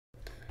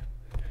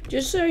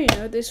Just so you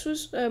know, this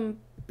was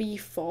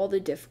before the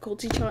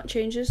difficulty chart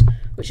changes,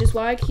 which is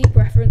why I keep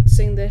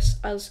referencing this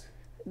as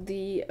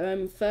the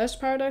first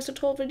Paradise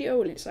Atoll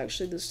video, and it's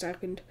actually the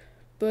second.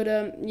 But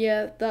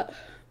yeah,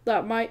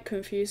 that might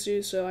confuse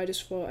you, so I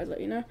just thought I'd let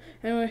you know.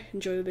 Anyway,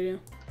 enjoy the video.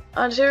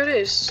 And here it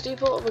is,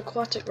 Steeple of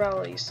Aquatic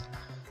Rallies.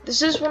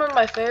 This is one of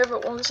my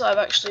favourite ones that I've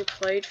actually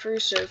played through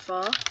so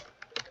far.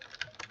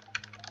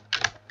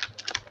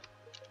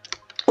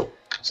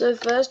 So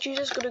first you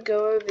just gotta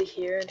go over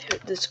here and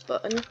hit this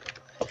button.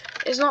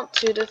 It's not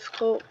too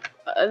difficult,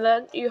 and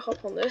then you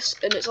hop on this,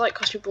 and it's like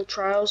Crushable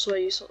Trials where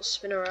you sort of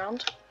spin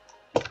around.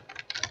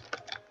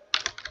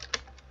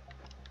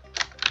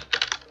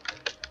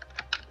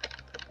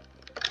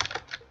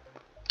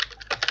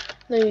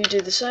 Then you do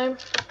the same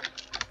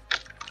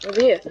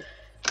over here,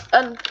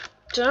 and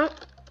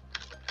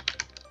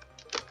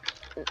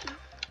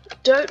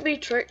don't be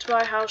tricked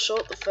by how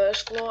short the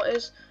first floor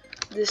is.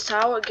 This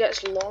tower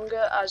gets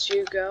longer as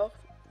you go.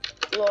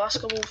 The last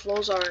couple of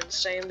floors are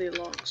insanely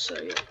long, so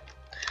yeah.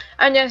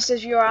 And yes,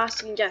 if you're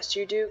asking, yes,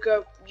 you do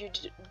go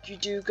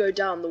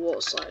down the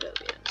water slide at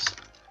the end.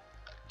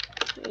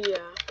 So,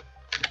 yeah.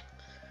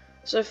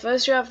 So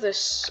first you have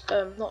this,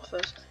 you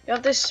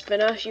have this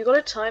spinner. You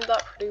gotta time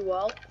that pretty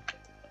well.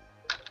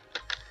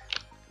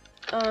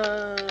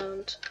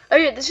 And oh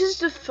yeah, this is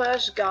the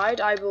first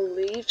guide I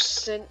believe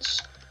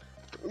since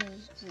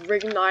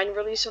Ring 9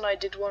 release, when I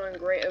did one on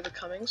Great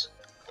Overcomings.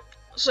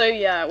 So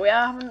yeah, we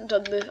haven't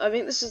done this. I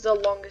think this is the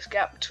longest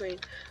gap between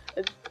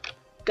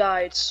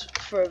guides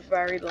for a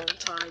very long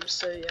time.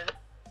 So yeah.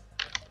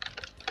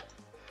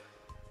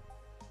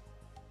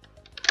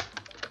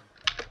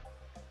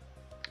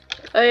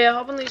 Oh yeah,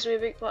 hop on these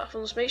moving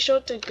platforms. Make sure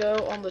to go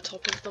on the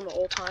top of them at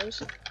all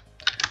times.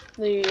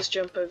 Then you just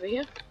jump over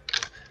here.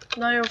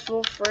 Now you're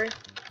full free.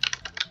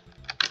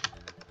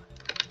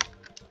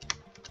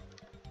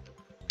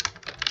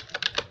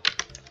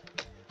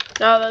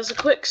 Now there's a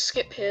quick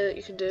skip here that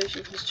you can do.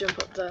 You can just jump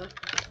up there.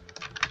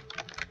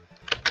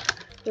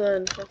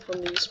 Then hop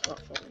on these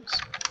platforms.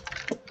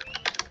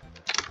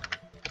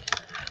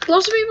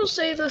 Lots of people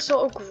say the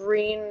sort of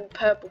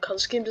green-purple colour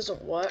scheme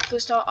doesn't work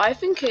this time. I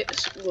think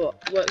it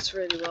works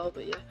really well,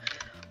 but yeah.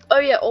 Oh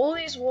yeah, all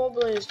these war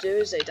balloons do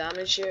is they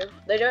damage you.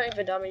 They don't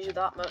even damage you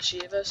that much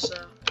either, so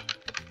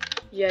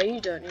yeah, you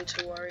don't need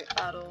to worry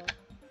at all.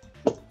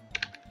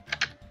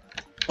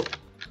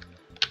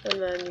 And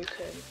then you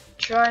can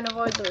try and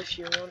avoid them if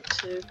you want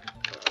to,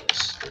 but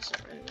this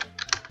doesn't really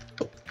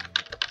work.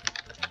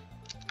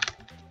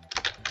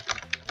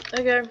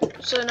 Okay,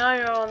 so now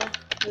you're on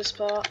this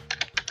part.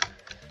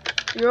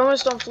 You're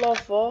almost on floor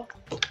 4,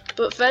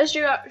 but first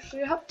you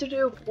actually have to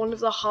do one of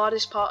the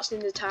hardest parts in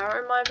the tower,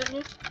 in my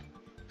opinion.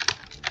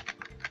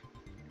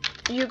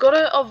 You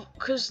gotta,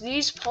 because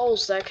these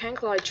poles there can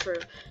glide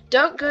through.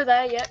 Don't go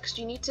there yet, because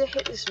you need to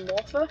hit this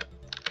morpher,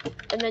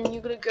 and then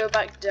you're gonna go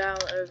back down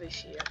over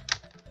here.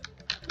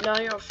 Now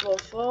you're on floor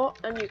 4,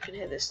 and you can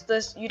hit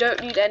this. You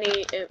don't need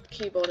any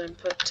keyboard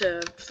input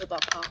for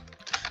that part.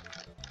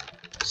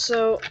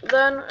 So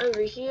then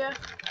over here,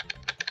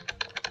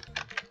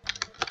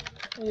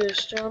 you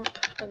just jump,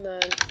 and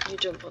then you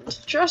jump onto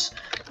the truss.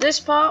 This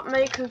part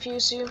may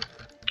confuse you.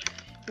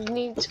 You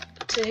need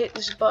to hit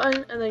this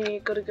button, and then you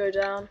gotta go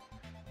down,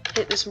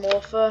 hit this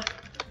morpher.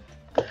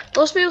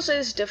 Lots of people say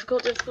this is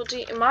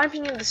difficulty. In my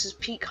opinion, this is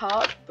peak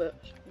hard, but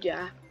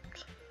yeah.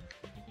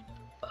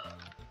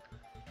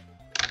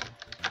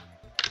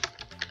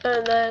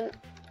 And then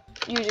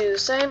you do the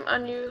same,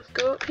 and you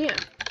go up here.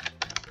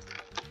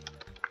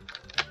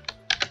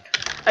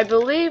 I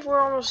believe we're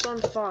almost on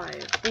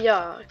 5.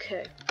 Yeah,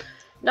 okay.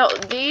 Now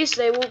these,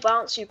 they will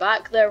bounce you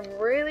back. They're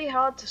really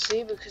hard to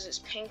see because it's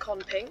pink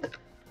on pink.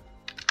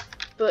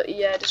 But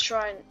yeah, just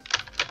try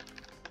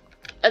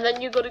and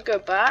then you gotta go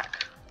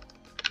back.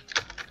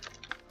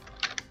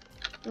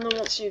 And then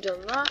once you've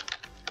done that,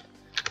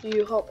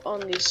 you hop on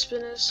these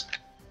spinners.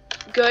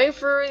 Going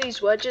through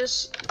these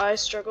wedges, I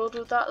struggled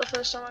with that the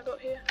first time I got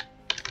here.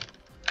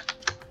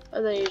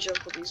 And then you jump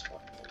on these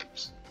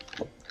platforms.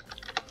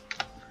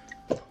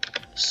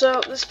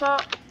 So this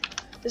part,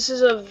 this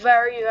is a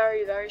very,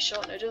 very, very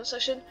short no jump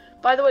session.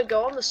 By the way,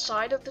 go on the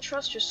side of the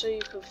truss just so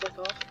you can flick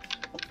off.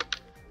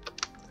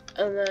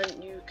 And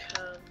then you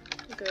can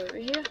go over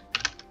here.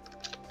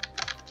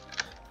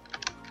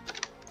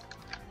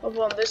 Hop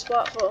on this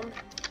platform.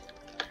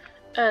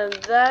 And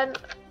then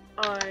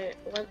I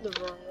went the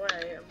wrong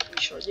way, I'm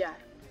pretty sure, yeah.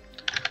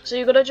 So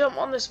you gotta jump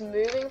on this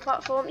moving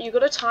platform. You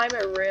gotta time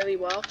it really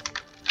well.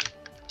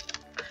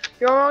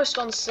 You're almost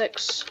on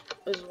 6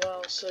 as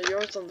well, so you're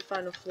almost on the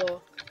final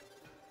floor.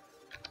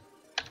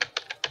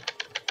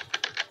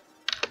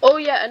 Oh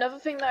yeah, another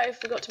thing that I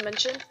forgot to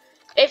mention.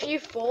 If you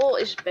fall,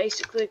 it's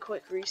basically a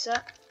quick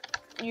reset.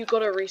 You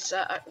gotta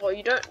reset. Well,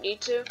 you don't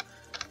need to,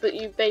 but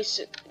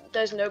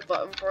there's no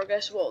button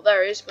progress. Well,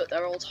 there is, but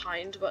they're all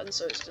timed buttons,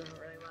 so it doesn't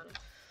really matter.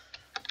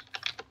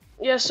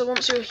 Yeah, so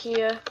once you're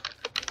here,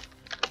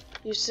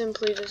 you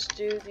simply just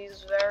do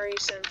these very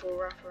simple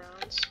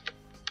wraparounds.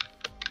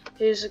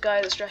 Here's a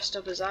guy that's dressed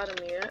up as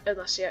Adamir,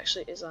 unless he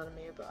actually is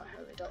Adamir, but I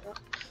highly doubt that.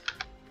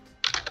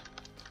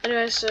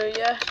 Anyway, so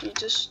yeah, you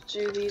just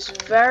do these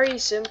very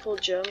simple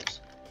jumps.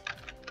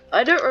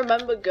 I don't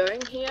remember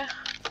going here.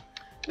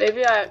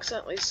 Maybe I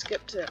accidentally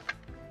skipped it.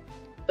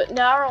 But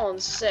now we're on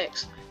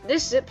 6.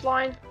 This zip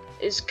line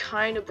is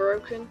kind of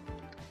broken,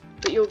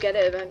 but you'll get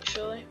it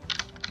eventually.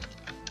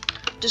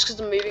 Just because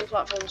the moving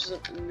platform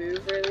doesn't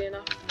move really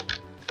enough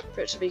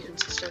for it to be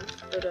consistent.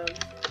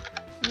 But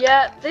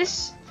yeah,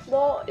 this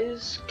floor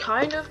is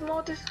kind of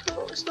more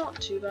difficult. It's not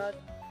too bad.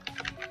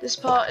 This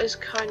part is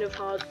kind of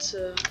hard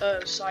to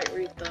sight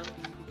read though.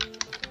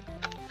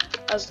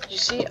 As you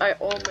see, I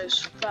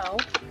almost fell.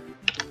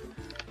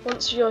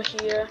 Once you're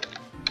here,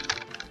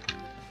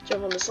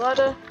 jump on this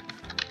ladder.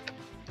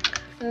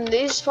 And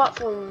these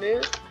platforms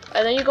move,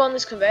 and then you go on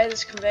this conveyor.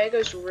 This conveyor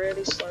goes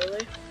really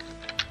slowly.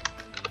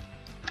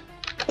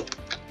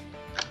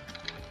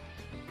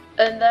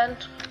 And then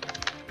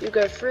you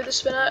go through the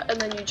spinner, and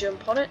then you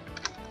jump on it,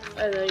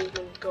 and then you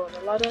can go on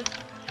the ladder.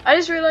 I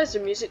just realized the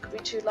music could be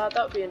too loud,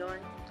 that would be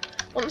annoying.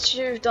 Once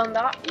you've done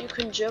that, you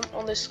can jump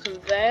on this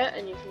conveyor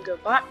and you can go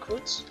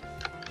backwards,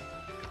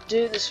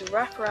 do this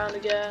wrap around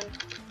again,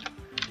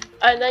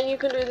 and then you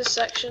can do this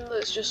section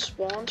that's just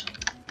spawned.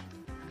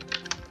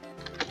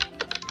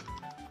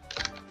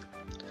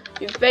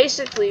 You've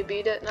basically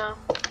beat it now.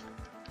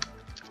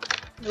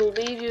 It'll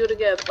leave you to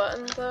get a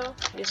button though.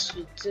 Yes,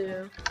 you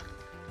do.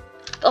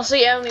 That's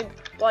the only,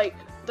 like,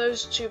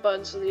 those 2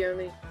 buttons are the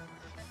only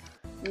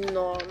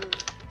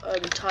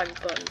non-timed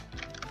button.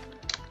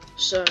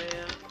 So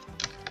yeah.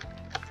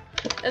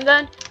 And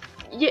then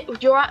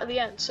you're at the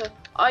end. So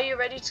are you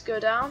ready to go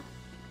down?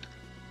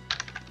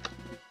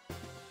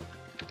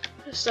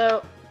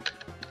 So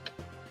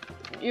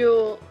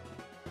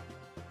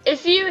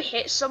if you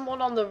hit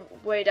someone on the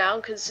way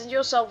down, consider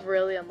yourself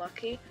really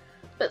unlucky.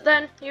 But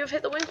then you've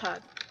hit the wing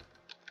pad.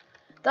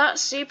 That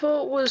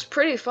Steeple was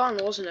pretty fun,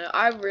 wasn't it?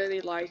 I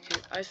really like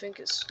it. I think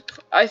it's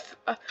I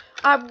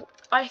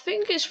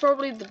think it's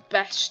probably the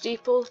best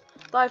Steeple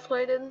that I've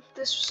played in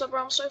this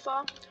sub-round so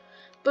far.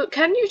 But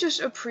can you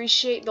just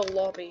appreciate the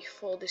lobby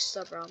for this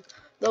sub-round?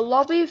 The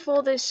lobby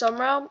for this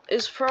sub-round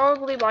is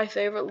probably my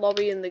favourite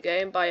lobby in the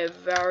game by a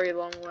very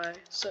long way.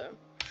 So,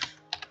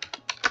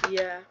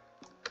 yeah.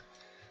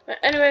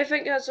 Anyway,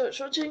 thank you guys so much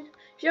for watching.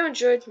 If you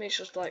enjoyed, make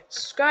sure to like,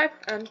 subscribe,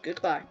 and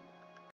goodbye.